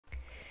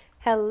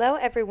Hello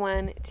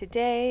everyone.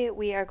 Today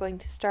we are going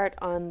to start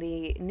on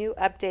the new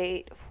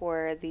update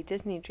for the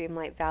Disney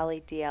Dreamlight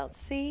Valley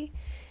DLC.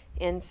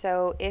 And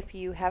so if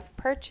you have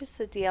purchased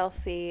the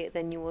DLC,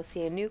 then you will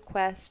see a new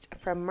quest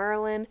from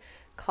Merlin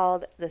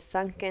called the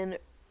Sunken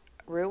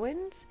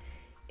Ruins.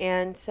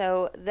 And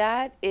so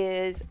that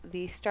is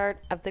the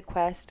start of the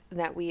quest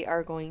that we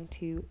are going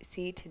to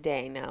see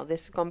today. Now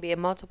this is going to be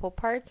in multiple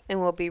parts and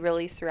will be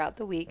released throughout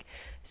the week,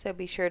 so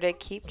be sure to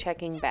keep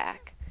checking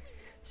back.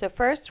 So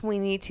first we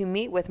need to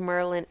meet with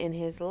Merlin in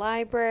his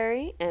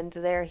library, and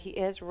there he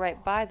is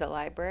right by the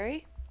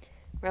library.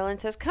 Merlin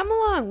says, "Come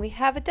along, we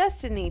have a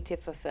destiny to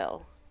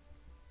fulfill."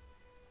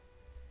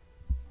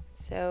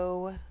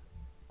 So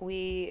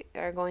we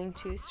are going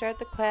to start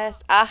the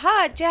quest.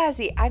 Aha,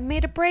 Jazzy, I've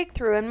made a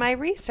breakthrough in my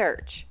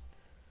research.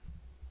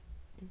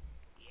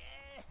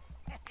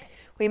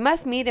 We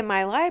must meet in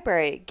my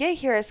library. Get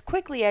here as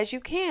quickly as you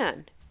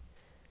can.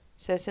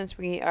 So since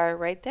we are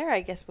right there,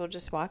 I guess we'll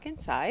just walk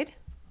inside.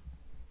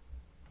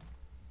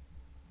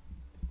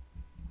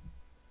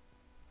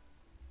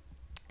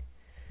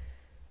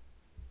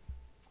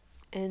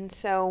 And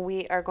so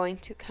we are going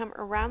to come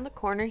around the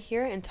corner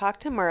here and talk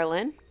to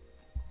Merlin.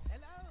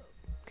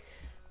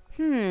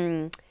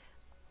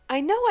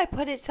 I know I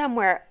put it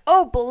somewhere.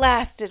 Oh,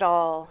 blast it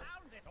all.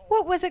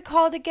 What was it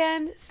called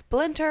again?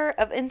 Splinter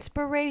of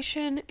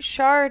inspiration,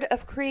 shard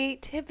of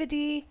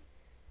creativity,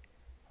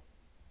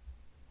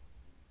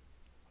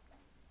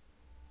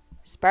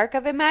 spark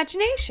of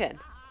imagination.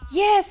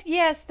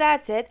 Yes,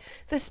 that's it.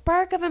 The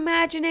spark of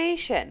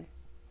imagination.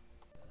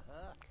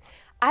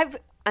 I've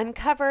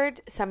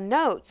uncovered some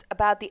notes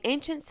about the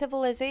ancient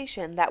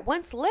civilization that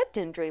once lived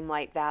in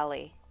Dreamlight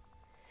Valley.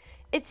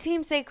 It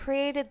seems they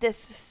created this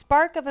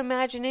spark of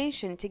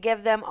imagination to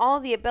give them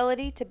all the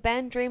ability to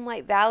bend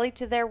Dreamlight Valley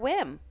to their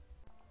whim.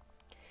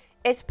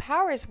 Its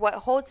power is what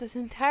holds this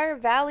entire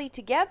valley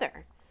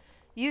together.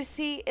 You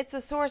see, it's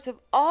the source of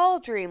all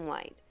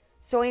Dreamlight,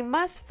 so we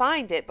must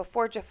find it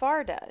before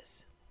Jafar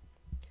does.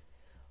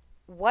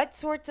 What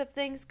sorts of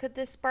things could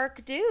this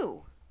spark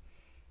do?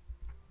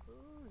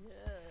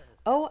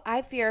 Oh,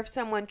 I fear if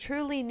someone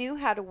truly knew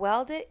how to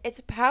weld it,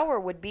 its power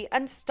would be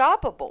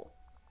unstoppable.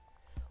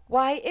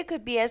 Why, it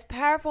could be as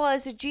powerful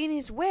as a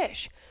genie's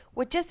wish.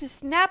 With just a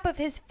snap of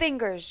his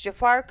fingers,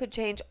 Jafar could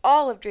change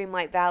all of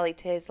Dreamlight Valley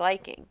to his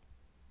liking.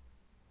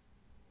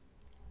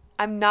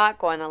 I'm not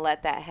going to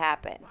let that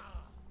happen.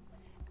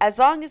 As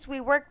long as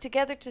we work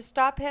together to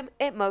stop him,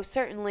 it most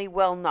certainly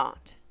will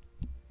not.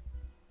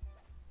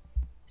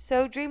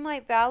 So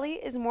Dreamlight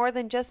Valley is more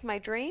than just my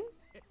dream?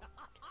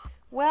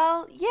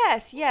 Well,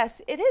 yes,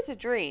 it is a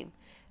dream.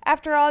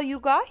 After all, you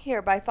got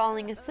here by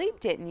falling asleep,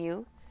 didn't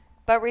you?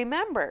 But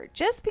remember,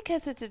 just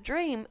because it's a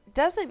dream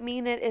doesn't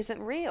mean it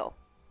isn't real.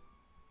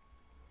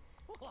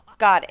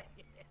 Got it.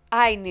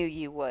 I knew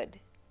you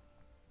would.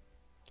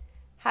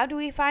 How do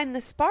we find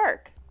the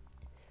spark?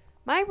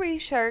 My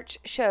research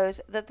shows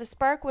that the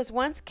spark was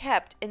once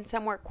kept in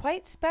somewhere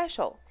quite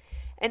special,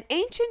 an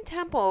ancient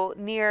temple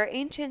near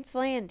Ancient's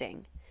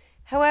Landing.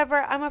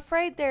 However, I'm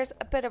afraid there's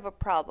a bit of a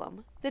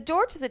problem. The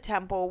door to the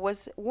temple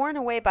was worn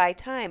away by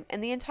time,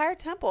 and the entire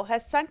temple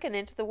has sunken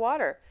into the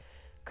water.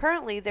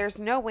 Currently, there's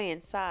no way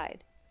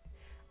inside.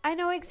 I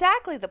know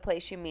exactly the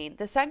place you mean.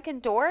 The sunken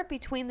door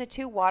between the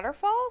two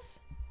waterfalls?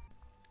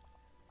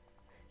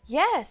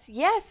 Yes,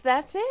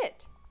 that's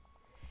it.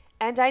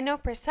 And I know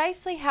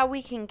precisely how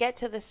we can get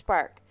to the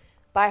spark,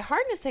 by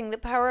harnessing the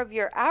power of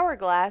your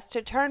hourglass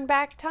to turn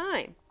back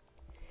time.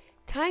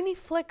 Tiny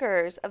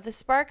flickers of the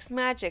spark's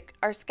magic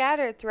are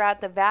scattered throughout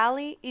the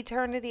valley,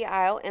 Eternity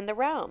Isle, and the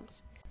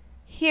realms.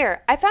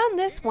 Here, I found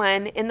this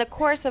one in the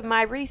course of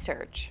my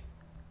research.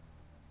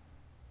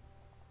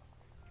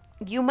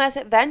 You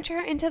must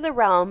venture into the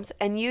realms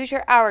and use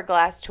your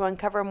hourglass to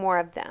uncover more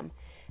of them.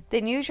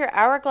 Then use your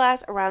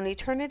hourglass around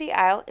Eternity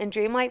Isle and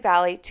Dreamlight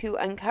Valley to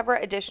uncover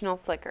additional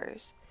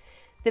flickers.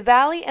 The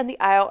valley and the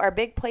isle are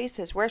big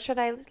places. Where should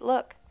I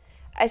look?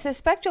 I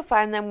suspect you'll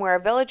find them where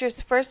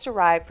villagers first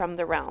arrived from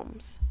the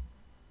realms.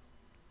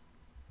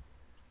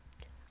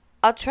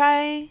 I'll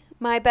try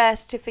my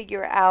best to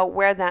figure out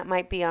where that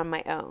might be on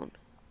my own.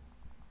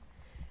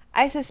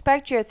 I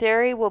suspect your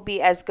theory will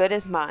be as good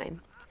as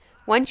mine.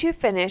 Once you've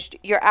finished,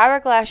 your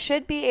hourglass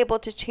should be able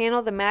to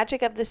channel the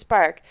magic of the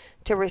spark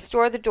to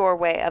restore the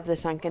doorway of the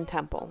sunken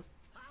temple.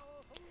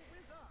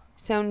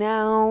 So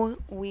now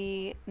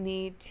we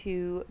need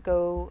to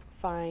go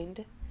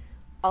find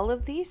all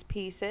of these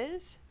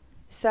pieces.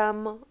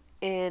 Some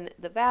in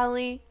the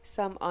valley,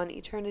 some on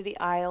Eternity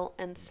Isle,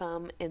 and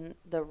some in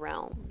the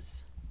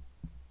realms.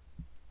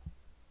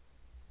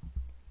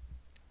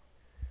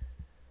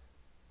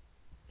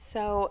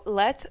 So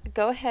let's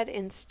go ahead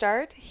and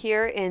start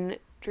here in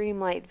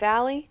Dreamlight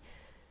Valley.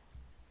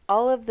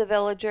 All of the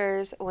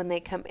villagers, when they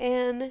come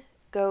in,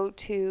 go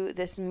to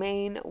this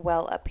main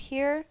well up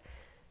here.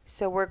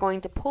 So we're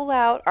going to pull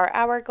out our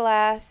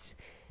hourglass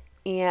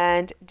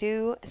and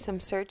do some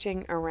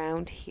searching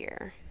around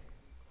here.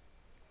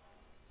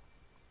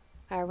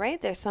 All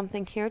right, there's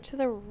something here to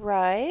the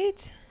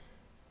right.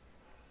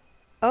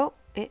 Oh,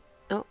 it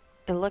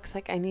looks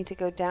like I need to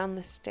go down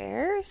the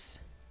stairs.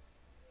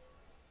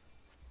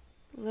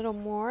 A little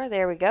more.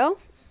 There we go.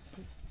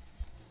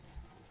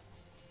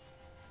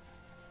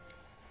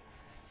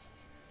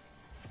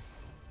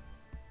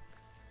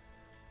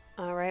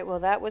 All right, well,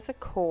 that was a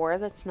core.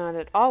 That's not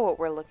at all what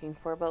we're looking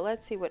for, but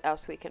let's see what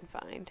else we can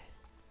find.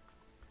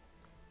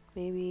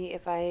 Maybe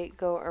if I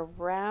go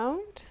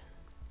around.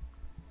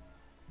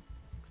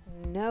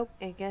 Nope,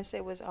 I guess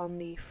it was on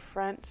the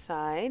front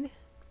side.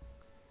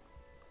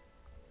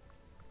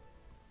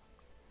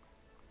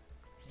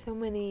 So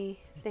many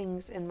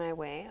things in my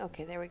way.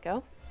 Okay, there we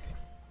go.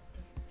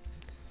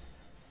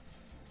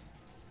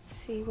 Let's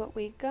see what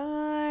we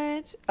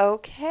got.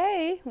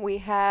 Okay, we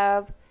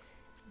have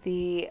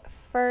the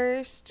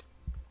first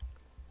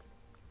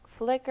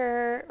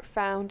flicker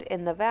found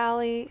in the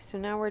valley. So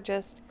now we're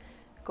just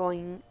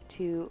going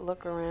to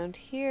look around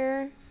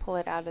here, pull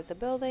it out of the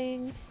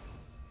building.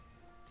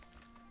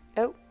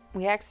 Oh,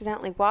 we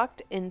accidentally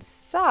walked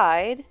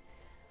inside,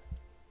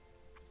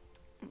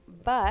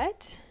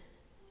 but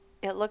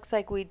it looks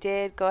like we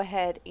did go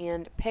ahead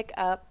and pick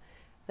up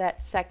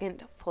that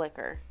second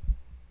flicker.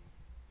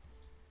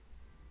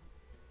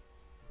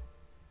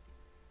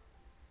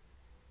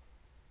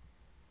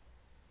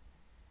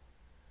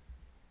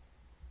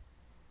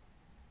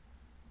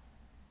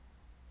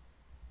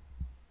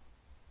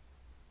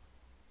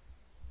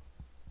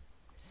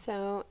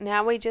 So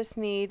now we just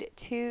need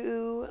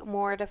 2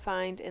 more to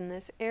find in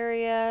this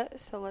area.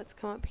 So let's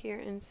come up here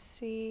and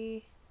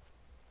see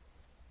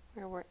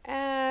where we're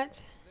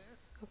at.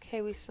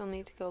 Okay, we still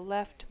need to go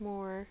left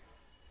more.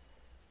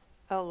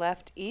 Oh,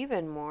 left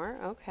even more.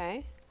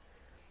 Okay.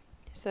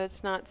 So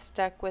it's not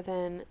stuck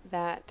within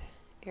that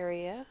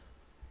area.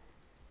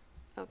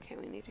 Okay,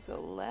 we need to go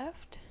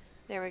left.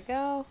 There we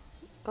go.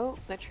 Oh,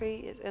 the tree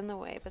is in the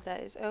way, but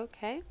that is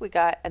okay. We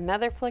got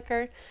another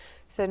flicker.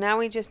 So now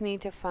we just need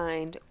to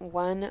find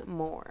 1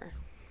 more.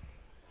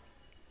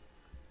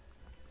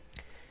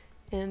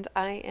 And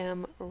I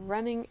am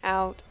running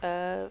out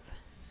of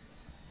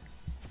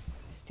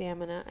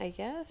stamina, I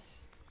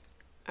guess.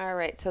 All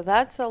right, so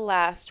that's the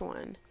last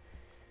one.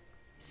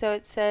 So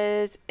it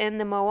says in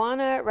the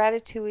Moana,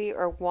 Ratatouille,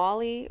 or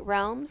Wally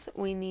realms,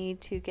 we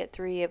need to get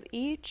 3 of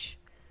each.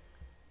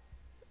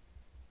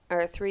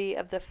 Or 3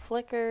 of the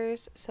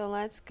flickers. So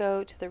let's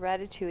go to the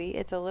Ratatouille.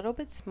 It's a little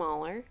bit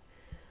smaller.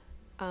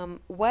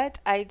 What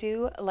I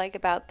do like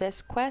about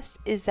this quest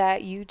is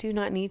that you do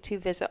not need to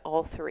visit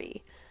all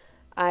 3.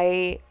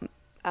 I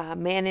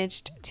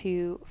managed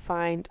to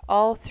find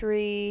all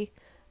 3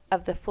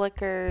 of the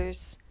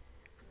flickers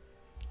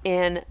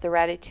in the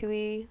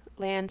Ratatouille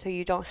land, so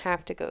you don't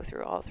have to go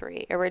through all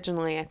 3.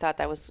 Originally, I thought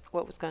that was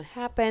what was going to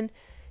happen.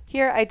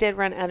 Here, I did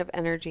run out of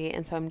energy,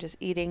 and so I'm just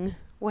eating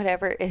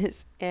whatever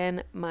is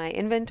in my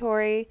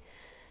inventory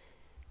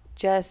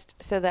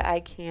just so that I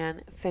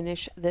can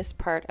finish this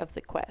part of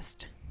the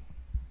quest.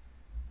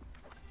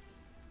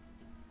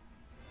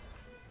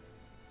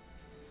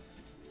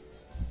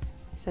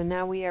 So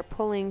now we are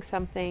pulling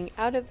something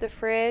out of the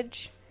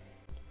fridge.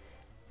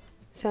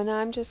 So now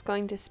I'm just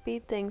going to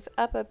speed things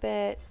up a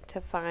bit to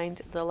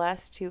find the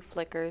last 2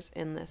 flickers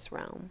in this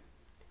realm.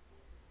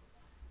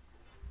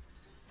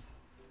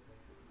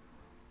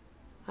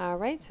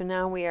 Alright, so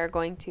now we are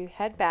going to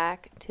head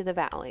back to the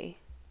valley.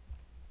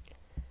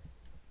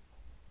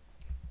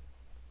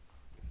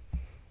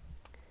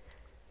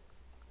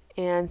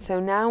 And so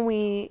now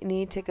we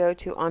need to go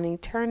to an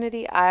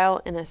Eternity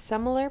Isle in a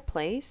similar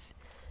place.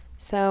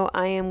 So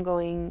I am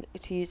going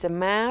to use a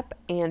map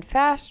and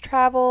fast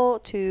travel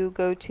to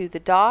go to the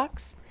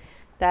docks.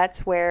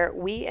 That's where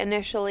we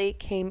initially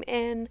came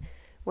in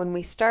when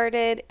we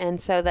started, and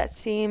so that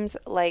seems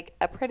like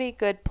a pretty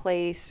good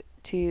place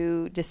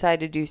to decide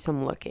to do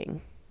some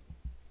looking.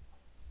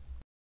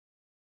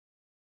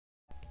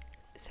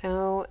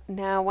 So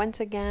now once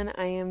again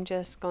I am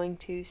just going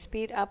to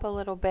speed up a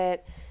little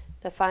bit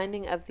the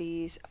finding of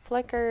these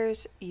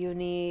flickers. You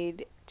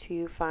need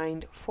to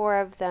find 4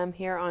 of them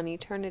here on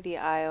Eternity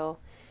Isle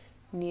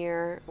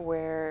near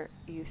where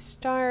you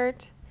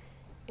start,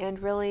 and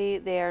really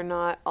they are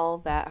not all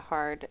that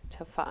hard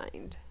to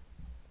find.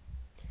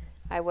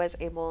 I was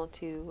able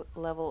to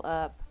level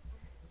up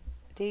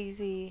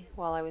Daisy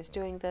while I was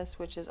doing this,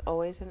 which is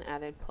always an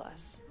added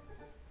plus.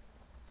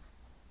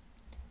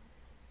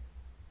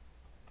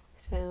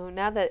 So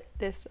now that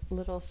this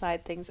little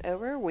side thing's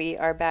over, we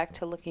are back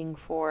to looking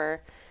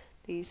for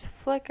these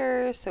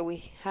flickers. So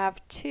we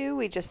have 2,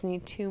 we just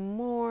need 2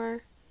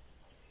 more.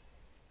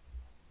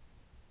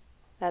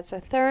 That's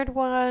a 3rd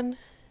one,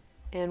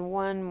 and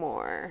 1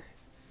 more.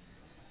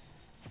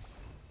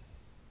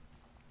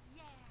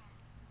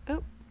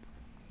 Oh,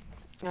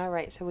 all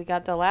right, so we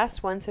got the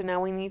last one. So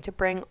now we need to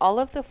bring all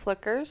of the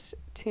flickers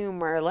to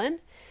Merlin.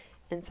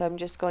 And so I'm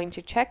just going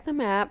to check the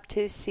map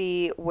to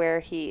see where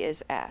he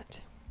is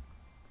at.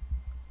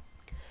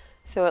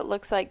 So it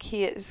looks like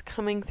he is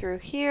coming through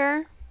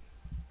here.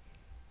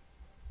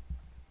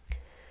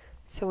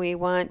 So we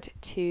want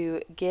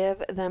to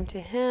give them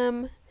to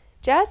him.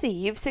 Jazzy,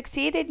 you've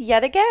succeeded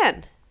yet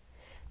again.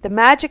 The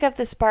magic of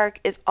the spark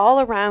is all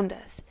around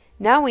us.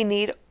 Now we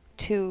need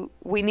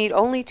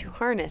only to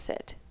harness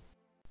it.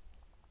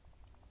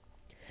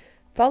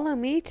 Follow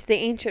me to the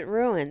ancient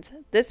ruins.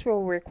 This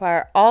will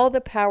require all the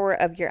power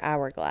of your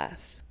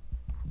hourglass.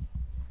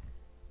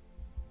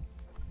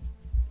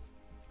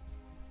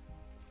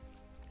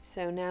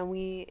 So now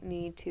we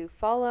need to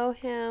follow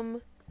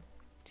him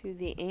to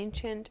the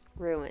ancient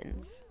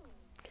ruins.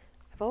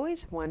 I've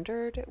always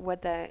wondered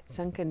what that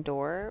sunken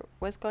door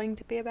was going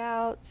to be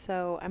about,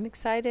 so I'm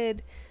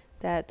excited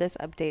that this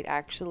update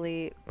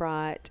actually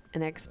brought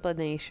an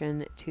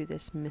explanation to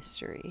this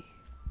mystery.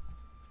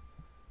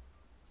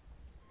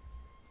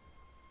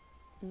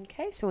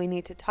 Okay, so we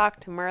need to talk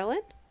to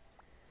Merlin.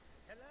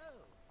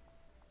 Hello.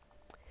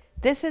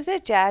 This is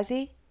it,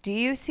 Jazzy. Do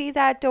you see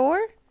that door?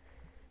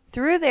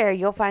 Through there,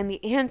 you'll find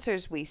the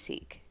answers we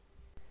seek.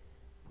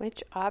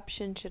 Which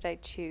option should I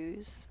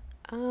choose?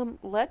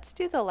 Let's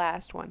do the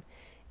last one.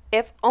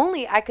 If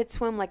only I could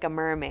swim like a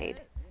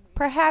mermaid.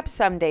 Perhaps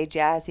someday,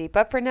 Jazzy,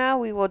 but for now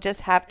we will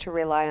just have to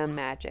rely on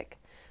magic.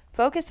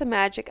 Focus the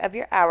magic of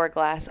your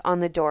hourglass on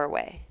the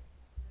doorway.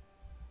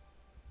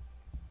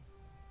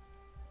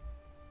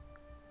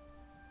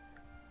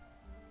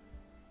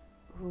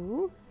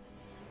 Ooh.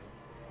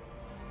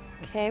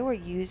 Okay, we're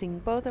using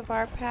both of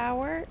our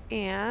power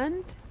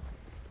and...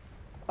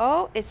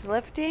 Oh, it's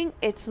lifting.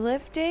 It's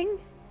lifting.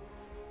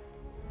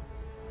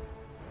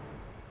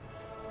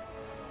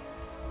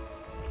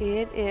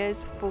 It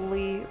is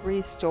fully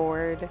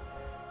restored.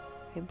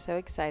 I'm so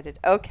excited.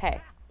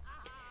 Okay.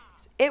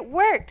 It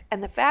worked,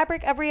 and the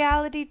fabric of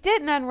reality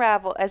didn't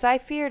unravel as I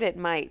feared it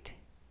might.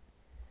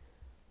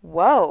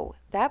 Whoa,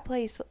 that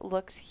place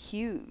looks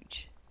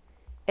huge.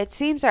 It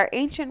seems our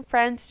ancient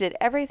friends did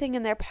everything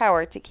in their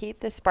power to keep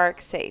the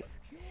spark safe.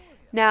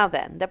 Now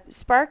then, the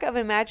spark of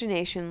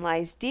imagination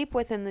lies deep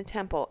within the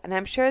temple, and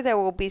I'm sure there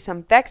will be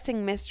some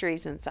vexing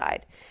mysteries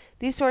inside.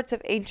 These sorts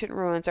of ancient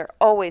ruins are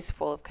always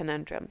full of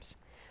conundrums.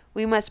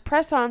 We must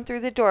press on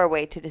through the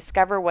doorway to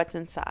discover what's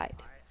inside.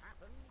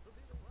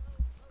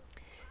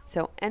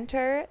 So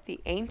enter the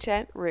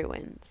ancient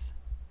ruins.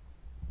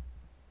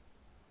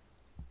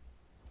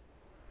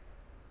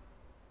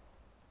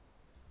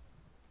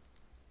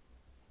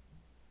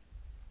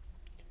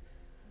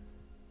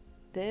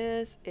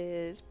 This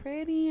is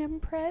pretty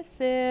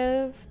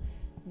impressive.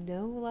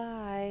 No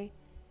lie.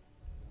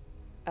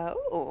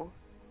 Oh.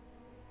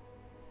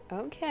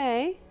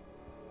 Okay.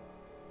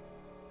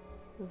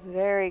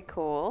 Very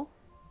cool.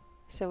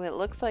 So it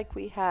looks like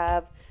we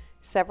have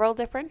several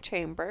different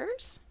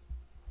chambers.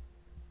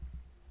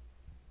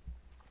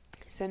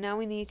 So now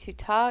we need to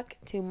talk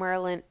to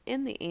Merlin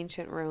in the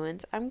ancient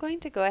ruins. I'm going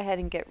to go ahead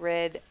and get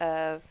rid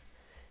of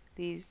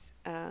these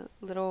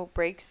little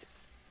breaks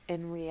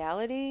in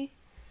reality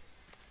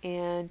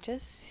and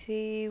just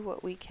see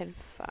what we can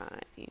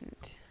find.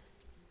 Is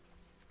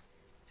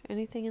there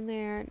anything in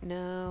there?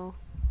 No.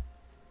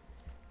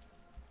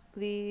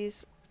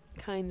 These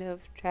kind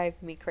of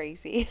drive me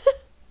crazy.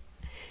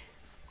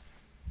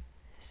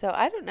 So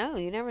I don't know.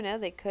 You never know.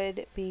 They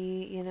could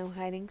be, you know,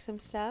 hiding some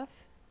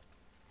stuff.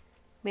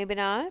 Maybe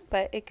not,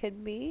 but it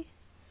could be.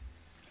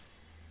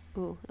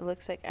 Ooh, it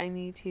looks like I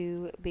need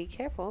to be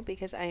careful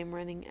because I am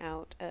running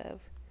out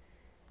of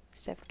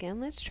stuff again.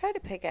 Let's try to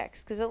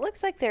pickaxe because it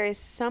looks like there is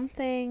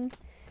something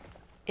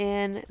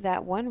in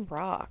that one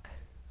rock.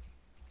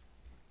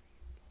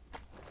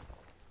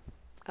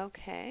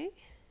 Okay.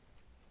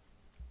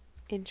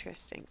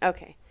 Interesting.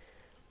 Okay.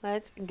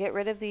 Let's get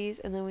rid of these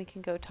and then we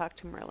can go talk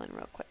to Merlin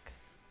real quick.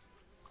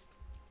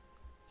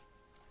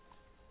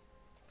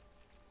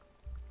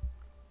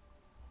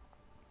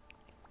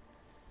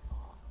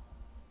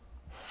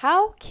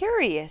 How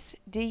curious.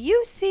 Do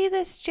you see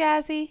this,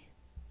 Jazzy?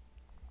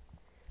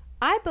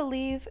 I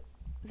believe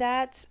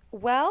that's,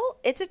 well,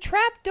 it's a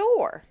trap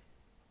door.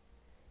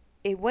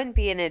 It wouldn't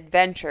be an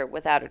adventure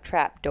without a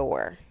trap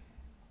door.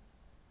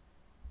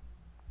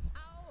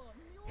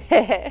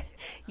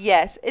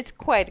 Yes, it's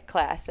quite a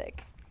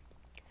classic.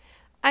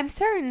 I'm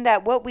certain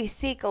that what we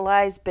seek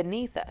lies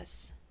beneath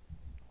us.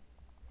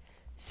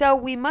 So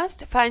we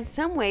must find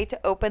some way to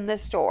open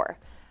this door.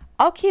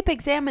 I'll keep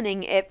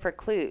examining it for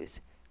clues.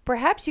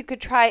 Perhaps you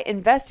could try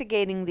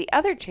investigating the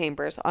other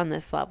chambers on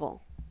this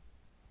level.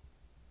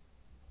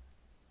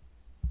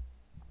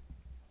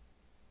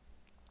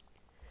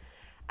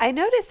 I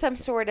noticed some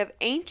sort of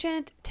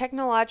ancient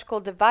technological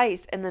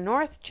device in the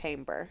north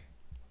chamber.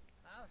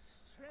 How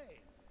strange.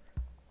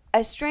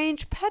 A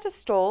strange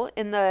pedestal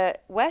in the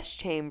west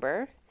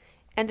chamber,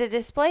 and a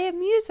display of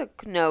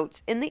music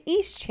notes in the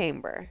east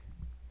chamber.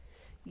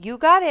 You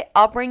got it.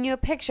 I'll bring you a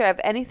picture of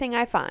anything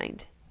I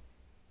find.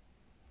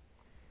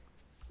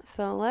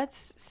 So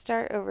let's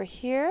start over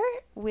here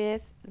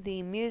with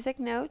the music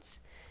notes.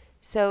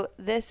 So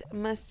this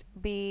must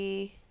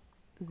be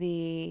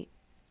the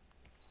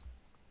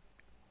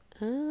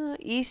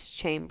east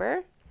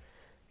chamber.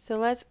 So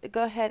let's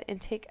go ahead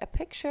and take a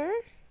picture.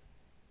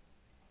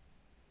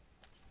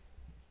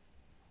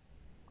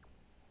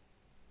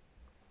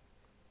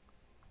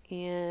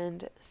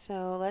 And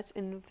so let's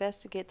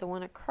investigate the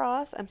one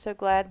across. I'm so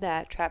glad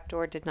that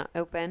trapdoor did not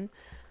open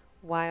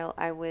while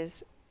I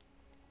was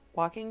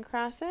walking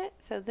across it.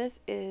 So this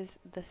is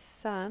the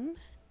sun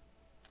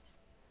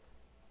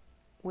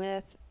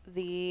with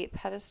the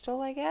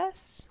pedestal, I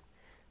guess.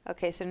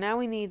 Okay, so now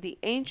we need the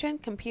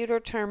ancient computer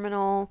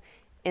terminal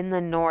in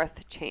the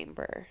north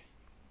chamber.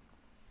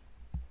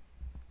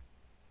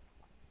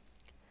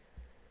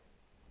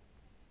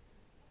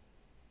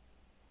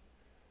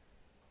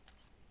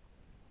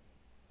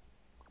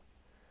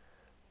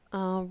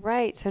 All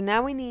right, so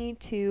now we need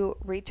to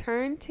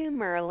return to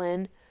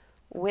Merlin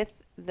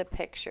with the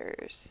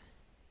pictures.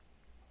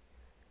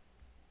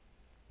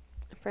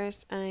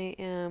 First, I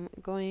am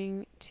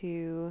going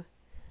to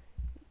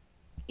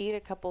eat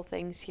a couple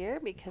things here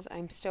because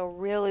I'm still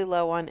really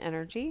low on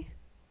energy.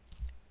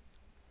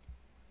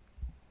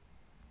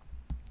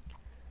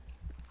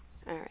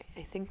 All right,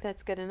 I think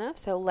that's good enough,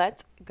 so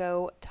let's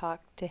go talk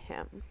to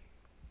him.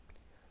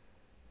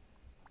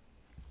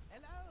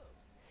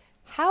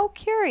 How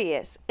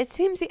curious! It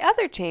seems the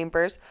other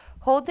chambers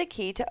hold the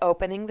key to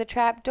opening the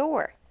trap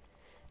door.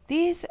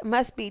 These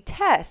must be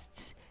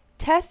tests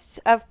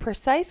of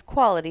precise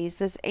qualities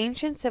this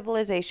ancient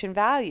civilization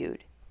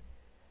valued.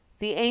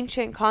 The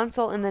ancient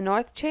console in the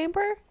north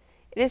chamber?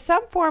 It is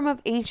some form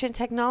of ancient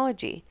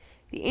technology.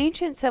 The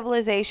ancient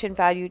civilization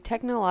valued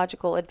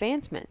technological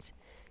advancements.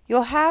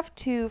 You'll have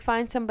to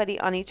find somebody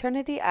on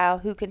Eternity Isle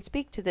who can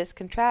speak to this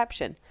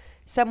contraption,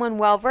 someone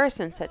well versed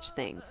in such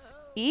things.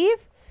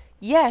 Eve?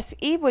 Yes,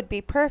 Eve would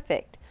be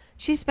perfect.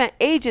 She spent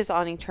ages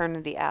on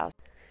Eternity Isle.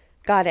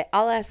 Got it.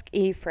 I'll ask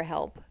Eve for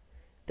help.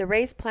 The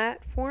raised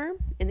platform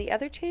in the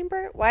other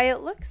chamber? Why,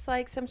 it looks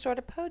like some sort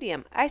of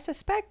podium. I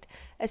suspect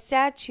a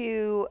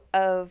statue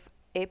of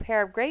a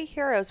pair of great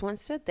heroes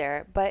once stood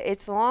there, but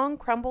it's long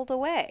crumbled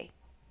away.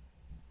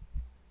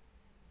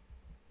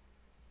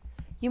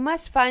 You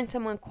must find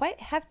someone quite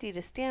hefty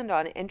to stand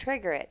on it and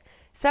trigger it,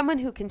 someone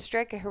who can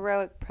strike a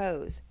heroic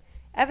pose.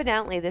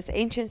 Evidently, this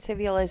ancient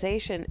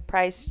civilization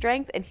prized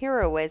strength and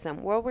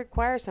heroism will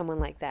require someone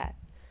like that.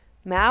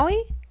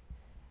 Maui?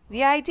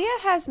 The idea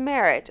has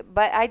merit,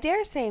 but I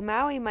dare say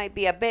Maui might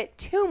be a bit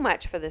too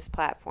much for this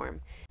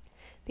platform.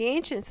 The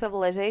ancient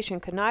civilization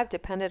could not have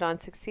depended on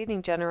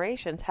succeeding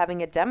generations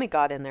having a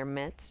demigod in their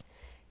midst.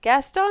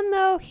 Gaston,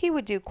 though, he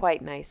would do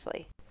quite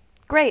nicely.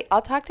 Great,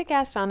 I'll talk to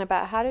Gaston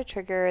about how to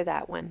trigger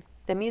that one.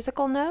 The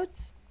musical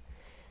notes?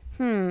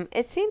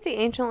 It seems the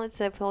ancient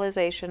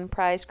civilization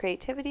prized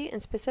creativity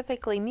and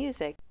specifically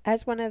music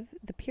as one of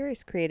the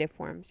purest creative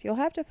forms. You'll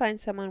have to find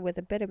someone with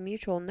a bit of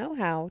mutual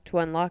know-how to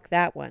unlock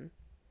that one.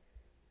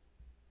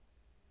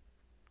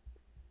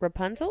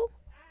 Rapunzel?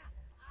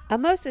 A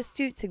most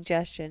astute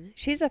suggestion.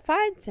 She's a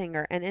fine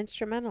singer and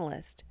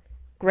instrumentalist.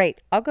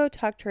 Great, I'll go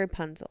talk to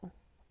Rapunzel.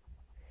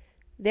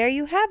 There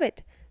you have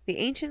it. The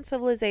ancient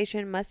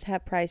civilization must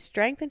have prized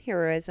strength and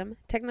heroism,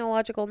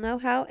 technological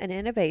know-how and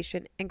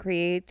innovation, and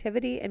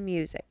creativity and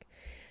music.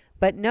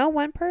 But no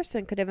one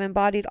person could have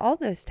embodied all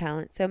those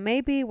talents, so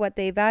maybe what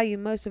they valued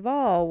most of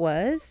all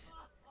was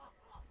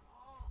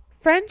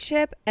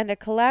friendship and a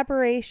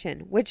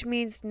collaboration, which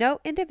means no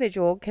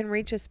individual can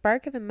reach a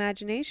spark of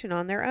imagination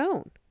on their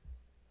own.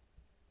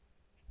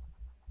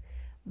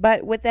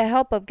 But with the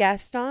help of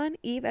Gaston,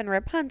 Eve, and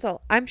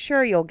Rapunzel, I'm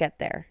sure you'll get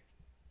there.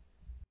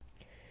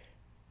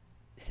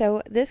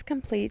 So this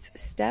completes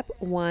step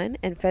 1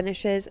 and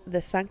finishes the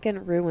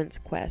Sunken Ruins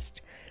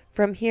quest.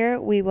 From here,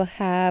 we will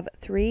have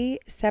 3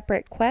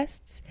 separate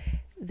quests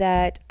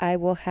that I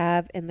will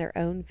have in their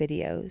own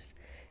videos.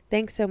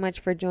 Thanks so much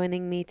for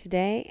joining me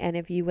today, and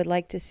if you would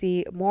like to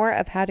see more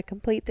of how to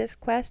complete this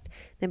quest,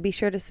 then be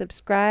sure to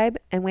subscribe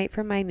and wait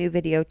for my new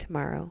video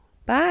tomorrow.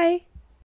 Bye!